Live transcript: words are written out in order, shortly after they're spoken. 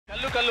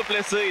కళ్ళు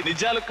ప్లస్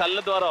నిజాలు కళ్ళ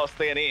ద్వారా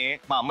వస్తాయని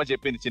మా అమ్మ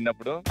చెప్పింది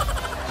చిన్నప్పుడు.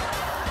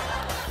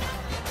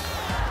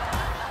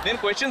 నేను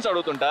క్వశ్చన్స్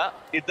అడుగుతుంటా,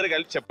 ఇద్దరు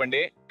కలిసి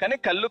చెప్పండి. కానీ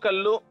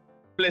కళ్ళు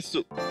ప్లస్.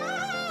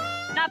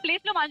 నా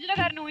ప్లేస్ లో మంజుల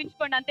గారిని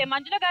ఊహించుకోండి అంతే.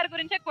 మంజుల గారి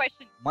గురించే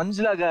క్వశ్చన్.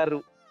 మంజుల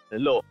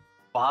గారులో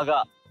బాగా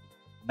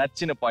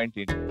నచ్చిన పాయింట్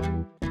ఏంటి?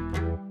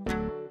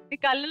 మీ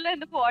కళ్ళల్లో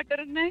ఎందుకు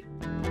వాటర్ ఉన్నాయి?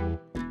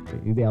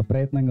 ఇది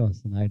అప్రయత్నంగా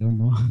వస్తుంది. I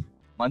don't know.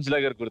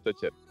 మంజుల గారు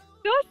గుర్తొచ్చారు.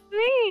 So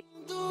sweet.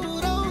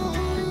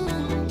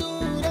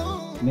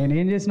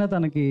 నేనేం చేసినా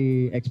తనకి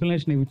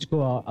ఎక్స్ప్లెనేషన్ ఇచ్చుకో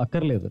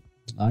అక్కర్లేదు.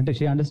 అంటే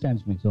she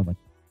understands me so much.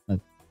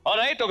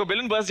 Alright, ఒక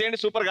బెలూన్ బస్ చేయండి.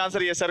 సూపర్ గా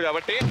ఆన్సర్ చేశారు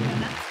కాబట్టి.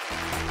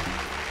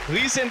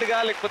 రీసెంట్ గా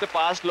లేకపోతే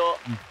పాస్ట్ లో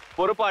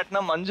పొరపాటున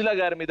మంజుల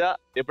గారి మీద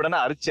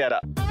ఎప్పుడైనా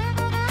అరిచారా?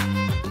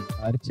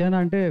 అరిచానా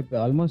అంటే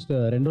ఆల్మోస్ట్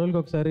 2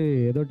 రోజులకి ఒకసారి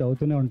ఏదో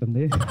అవుతూనే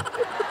ఉంటుంది.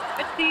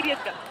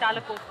 సీరియస్ గా చాలా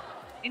కోపం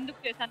ఎందుకు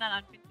చేశానని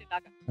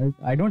అనిపించేలాగా.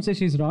 I don't say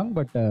she is wrong,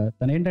 but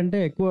తను ఏంటంటే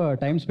ఎక్కువ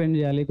టైం స్పెండ్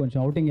చేయాలి, కొంచెం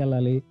అవుటింగ్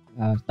వెళ్ళాలి.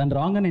 తను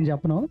రాంగ్ అని నేను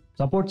చెప్పను,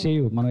 సపోర్ట్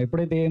చేయు. మనం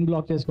ఎప్పుడైతే ఏం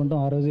బ్లాక్ చేసుకుంటాం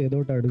ఆ రోజు ఏదో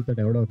ఒకటి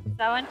అడుగుతాడు ఎవడో ఒకటి.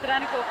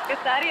 సంవత్సరానికి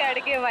ఒక్కసారి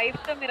అడిగే వైఫ్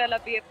తో మీరు అలా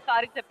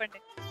సారీ చెప్పండి.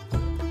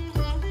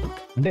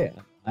 అంటే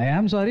I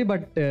am sorry,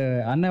 but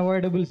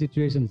unavoidable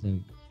situations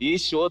అవి. ఈ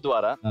షో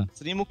ద్వారా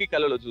శ్రీముఖి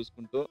కళలో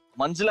చూసుకుంటూ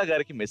మంజుల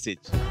గారికి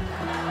message.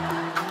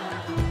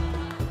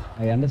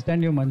 I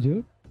understand you Manju.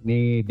 నీ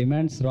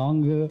డిమాండ్స్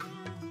రాంగ్,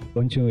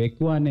 కొంచెం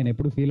ఎక్కువ అని నేను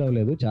ఎప్పుడు ఫీల్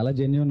అవ్వలేదు. చాలా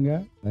జెన్యున్ గా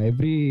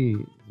ఎవ్రీ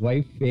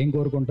వైఫ్ ఏం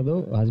కోరుకుంటుందో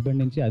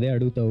హస్బెండ్ నుంచి అదే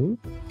అడుగుతావు.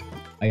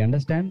 I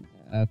understand.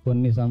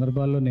 కొన్ని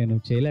సందర్భాల్లో నేను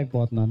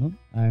చేయలేకపోతున్నాను.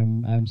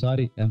 I'm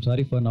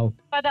sorry for now.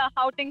 పద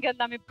అవుటింగ్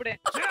వెళ్దాం ఇప్పుడే.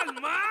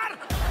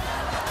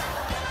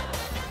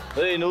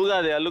 నువ్వు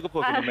కాదు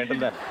అల్లుకుపోకుండా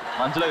మెంటల్ దాన్ని.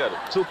 మంజుల గారు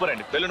సూపర్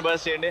అండి. బెలూన్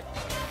బస్ చేయండి.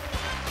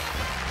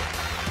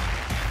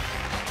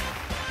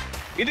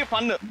 ఇది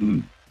ఫన్.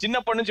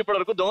 చిన్నప్పటి నుంచి ఇప్పటి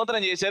వరకు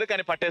దొంగతనం చేశారు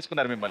కానీ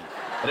పట్టేసుకున్నారు మిమ్మల్ని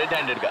రెడ్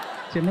హ్యాండెడ్ గా.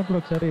 చిన్నప్పుడు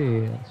ఒకసారి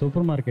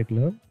సూపర్ మార్కెట్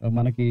లో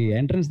మనకి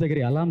ఎంట్రన్స్ దగ్గర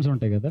అలార్మ్స్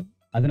ఉంటాయి కదా,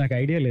 అది నాకు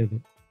ఐడియా లేదు.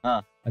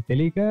 అది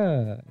తెలియక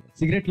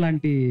సిగరెట్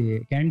లాంటి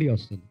క్యాండీ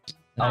వస్తుంది,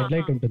 రెడ్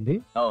లైట్ ఉంటుంది.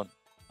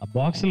 ఆ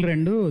బాక్సులు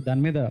 2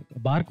 దాని మీద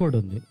బార్ కోడ్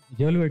ఉంది.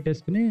 జోలు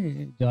పెట్టేసుకుని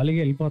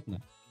జాలీగా వెళ్ళిపోతున్నా.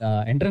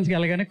 ఎంట్రన్స్ కి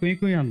వెళ్ళగానే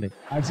కుయ్యి ఉంది.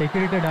 ఆ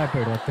సెక్యూరిటీ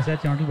ఆపాడు. ఒక్కసారి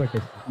చెమటలు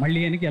పట్టేసి మళ్ళీ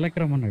వెనక్కి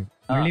ఎలక్ట్రమ్ అన్నాడు.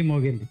 మళ్ళీ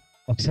మోగింది.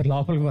 ఒకసారి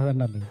లోపలికి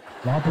పదన్నారు.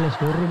 లోపల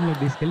స్టోర్ రూమ్ లో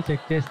తీసుకెళ్లి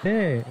చెక్ చేస్తే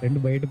 2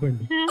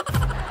 బయటపడి.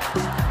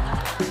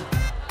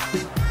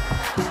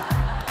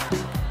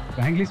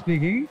 ఫ్రాంక్లీ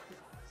స్పీకింగ్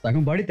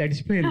సగం body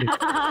తడిసిపోయింది.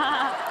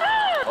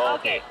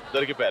 Okay,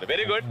 దొరికిపోయారు.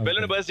 Very good.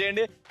 Balloon bus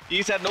చేయండి.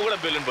 ఈసారి నువ్వు కూడా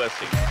బెలూన్ బస్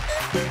చేయి.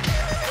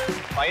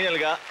 ఫైనల్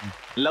గా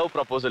లవ్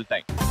ప్రపోజల్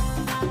టైం.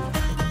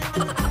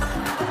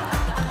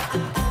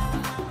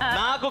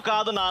 నాకు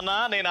కాదు నాన్న,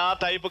 నేను ఆ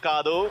టైప్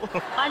కాదు.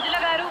 మంజుల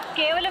గారు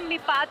కేవలం మీ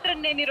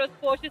పాత్రను నేను ఈరోజు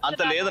పోషిస్తున్నాను.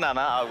 అంత లేదు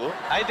నాన్న, ఆగు.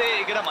 అయితే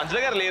ఇక్కడ మంజుల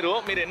గారు లేరు.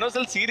 మీరు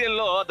ఎన్నోసార్లు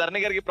సీరియల్లో ధరణి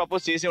గారికి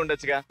ప్రపోజ్ చేసి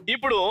ఉండొచ్చుగా.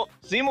 ఇప్పుడు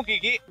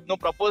శ్రీముఖికి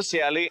నువ్వు ప్రపోజ్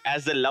చేయాలి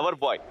as a lover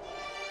boy.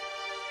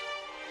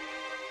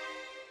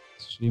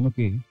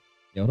 Sreemukhi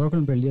ఎవరో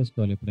ఒకరిని పెళ్లి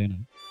చేసుకోవాలి ఎప్పుడైనా.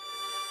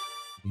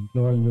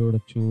 ఇంట్లో వాళ్ళని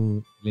చూడొచ్చు,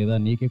 లేదా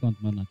నీకే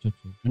కొంతమంది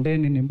నచ్చొచ్చు. అంటే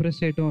నేను ఇంప్రెస్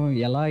చేయటం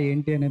ఎలా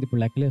ఏంటి అనేది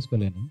ఇప్పుడు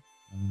లెక్కలేసుకోలేను.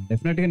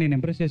 డెఫినెట్గా నేను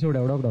ఇంప్రెస్ చేసేవాడు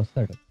ఎవడో ఒకటి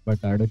వస్తాడు.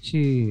 బట్ ఆడొచ్చి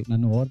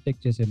నన్ను ఓవర్టేక్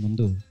చేసే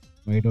ముందు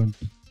why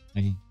don't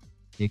I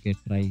take a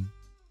try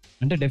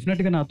అంటే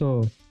డెఫినెట్గా నాతో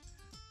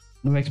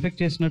నువ్వు ఎక్స్పెక్ట్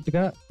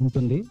చేసినట్టుగా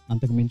ఉంటుంది,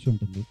 అంతకు మించి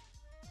ఉంటుంది.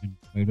 And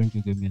why don't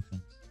you give me a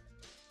chance.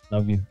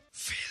 Love you.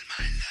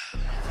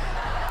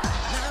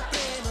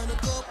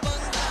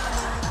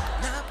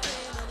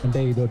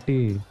 అంటే ఇదొట్టి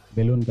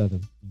బెలూన్ కాదు,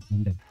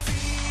 ఉండే.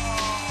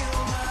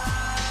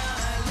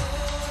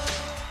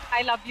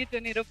 I love you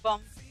to Nirupam.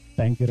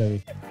 Thank you Ravi.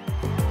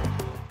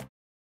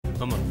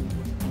 అమ్మా,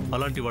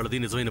 అలాంటి వాళ్ళది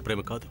నిజమైన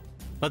ప్రేమ కాదు,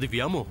 అది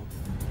వ్యామోహం.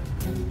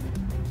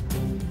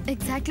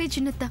 ఎగ్జాక్ట్లీ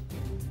చిన్నత్త.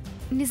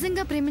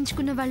 నిజంగా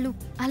ప్రేమించుకున్న వాళ్ళు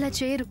అలా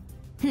చేయరు.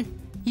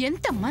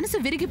 ఎంత మనసు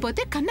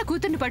విరిగిపోతే కన్న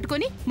కూతుర్ని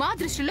పట్టుకొని మా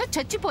దృష్టిలో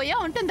చచ్చిపోయా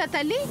ఉంటుందా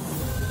తల్లి?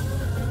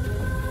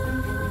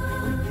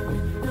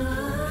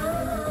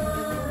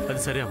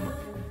 అది సరే అమ్మా,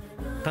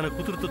 తన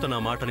కూతురుతో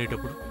తన మాట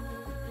అనేటప్పుడు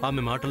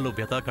ఆమె మాటల్లో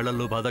వ్యథ,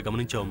 కళ్ళల్లో బాధ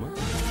గమనించావమ్మా?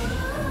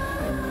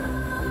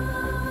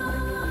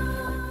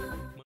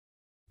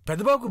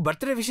 పెద్దబాబుకు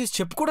బర్త్డే విషెస్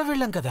చెప్పు కూడా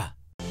వెళ్ళాం కదా.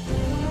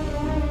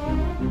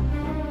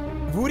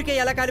 ఊరికే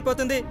ఎలా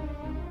కాలిపోతుంది?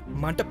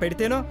 మంట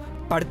పెడితేనో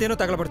పడితేనో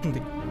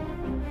తగలబడుతుంది.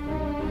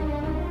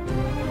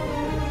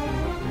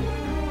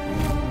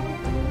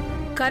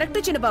 కరెక్ట్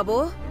చిన్నబాబు,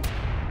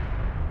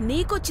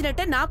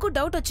 నీకొచ్చినట్టే నాకు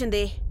డౌట్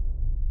వచ్చింది.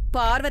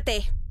 పార్వతే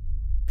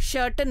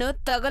షర్టును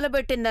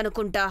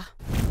తగలబెట్టిందనుకుంటా.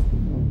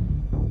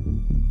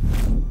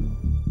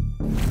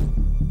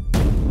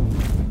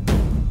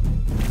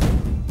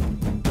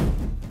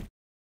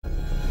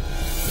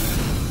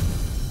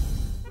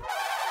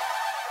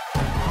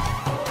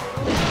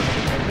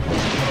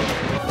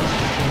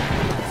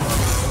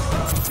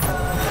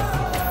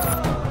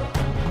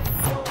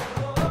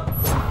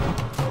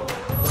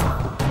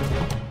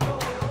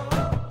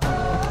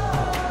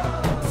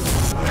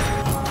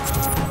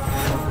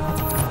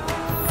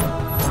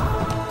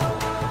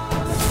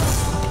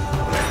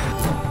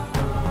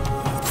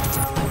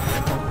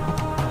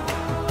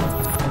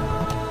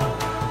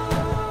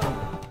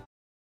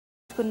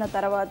 వేసుకున్న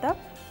తర్వాత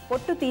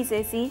పొట్టు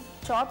తీసేసి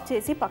చాప్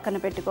చేసి పక్కన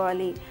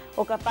పెట్టుకోవాలి.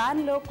 ఒక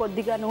ప్యాన్లో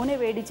కొద్దిగా నూనె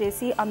వేడి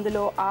చేసి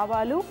అందులో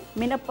ఆవాలు,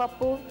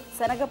 మినప్పప్పు,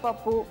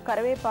 శనగపప్పు,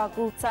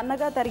 కరివేపాకు,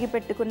 సన్నగా తరిగి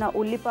పెట్టుకున్న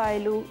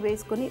ఉల్లిపాయలు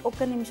వేసుకుని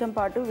 1 నిమిషం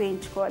పాటు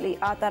వేయించుకోవాలి.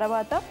 ఆ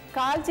తర్వాత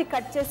కాల్చి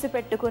కట్ చేసి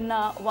పెట్టుకున్న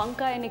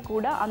వంకాయని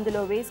కూడా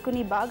అందులో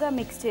వేసుకుని బాగా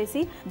మిక్స్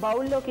చేసి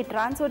బౌల్లోకి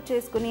ట్రాన్స్ఫర్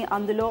చేసుకుని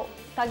అందులో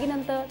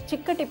తగినంత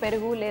చిక్కటి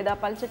పెరుగు లేదా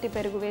పల్చటి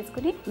పెరుగు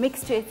వేసుకుని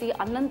మిక్స్ చేసి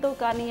అన్నంతో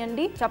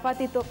కానివ్వండి,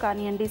 చపాతీతో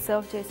కానివ్వండి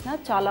సర్వ్ చేసినా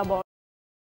చాలా బాగుంటుంది.